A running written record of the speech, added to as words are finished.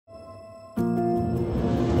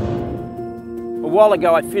while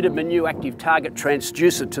ago I fitted my new Active Target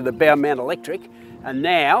transducer to the bow mount electric, and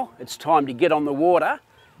now it's time to get on the water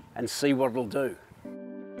and see what it'll do.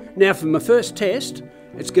 Now for my first test,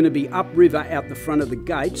 it's going to be upriver out the front of the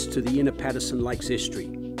gates to the inner Patterson Lakes estuary.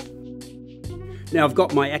 Now I've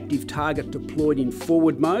got my Active Target deployed in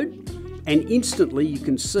forward mode, and instantly you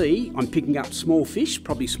can see I'm picking up small fish,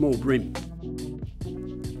 probably small bream.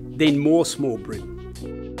 Then more small bream.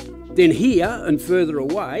 Then here and further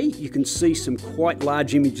away you can see some quite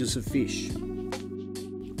large images of fish.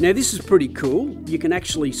 Now this is pretty cool. You can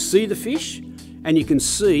actually see the fish and you can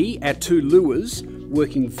see our two lures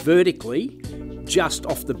working vertically just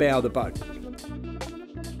off the bow of the boat.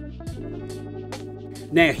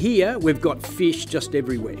 Now here we've got fish just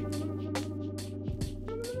everywhere.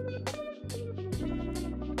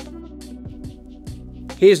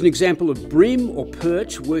 Here's an example of bream or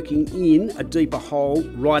perch working in a deeper hole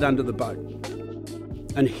right under the boat.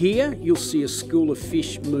 And here you'll see a school of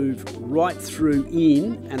fish move right through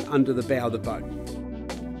in and under the bow of the boat.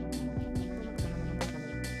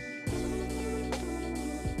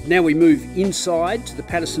 Now we move inside to the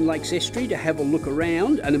Patterson Lakes estuary to have a look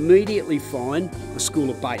around and immediately find a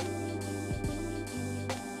school of bait.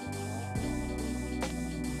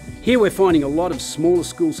 Here we're finding a lot of smaller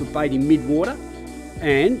schools of bait in mid-water,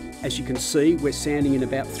 and as you can see we're sounding in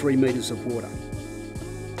about 3 metres of water.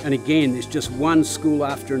 And again there's just one school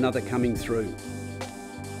after another coming through.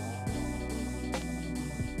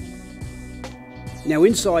 Now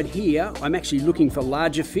inside here I'm actually looking for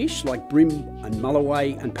larger fish like bream and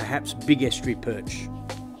mulloway and perhaps big estuary perch.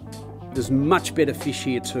 There's much better fish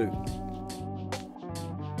here too.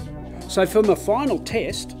 So for my final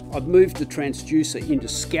test I've moved the transducer into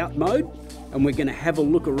scout mode, and we're going to have a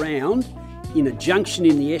look around in a junction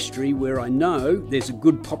in the estuary where I know there's a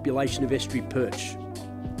good population of estuary perch.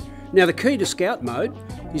 Now the key to scout mode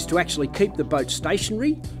is to actually keep the boat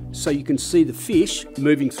stationary so you can see the fish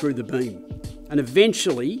moving through the beam. And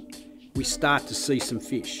eventually we start to see some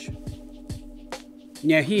fish.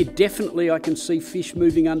 Now here definitely I can see fish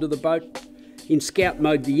moving under the boat. In scout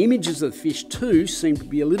mode the images of the fish too seem to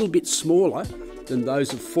be a little bit smaller than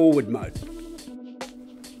those of forward mode.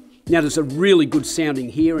 Now there's a really good sounding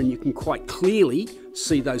here and you can quite clearly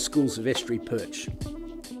see those schools of estuary perch.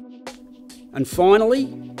 And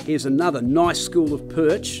finally, here's another nice school of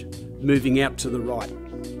perch moving out to the right.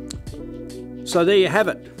 So there you have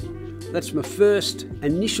it. That's my first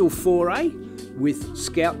initial foray with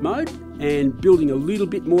scout mode and building a little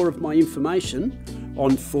bit more of my information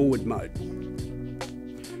on forward mode.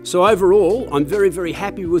 So overall, I'm very, very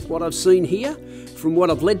happy with what I've seen here. From what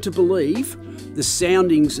I've led to believe, the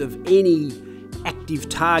soundings of any active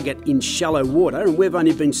target in shallow water, and we've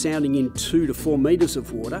only been sounding in 2 to 4 metres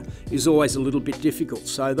of water, is always a little bit difficult.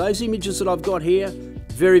 So those images that I've got here,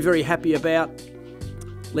 very, very happy about.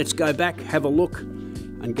 Let's go back, have a look,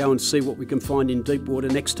 and go and see what we can find in deep water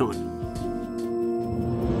next time.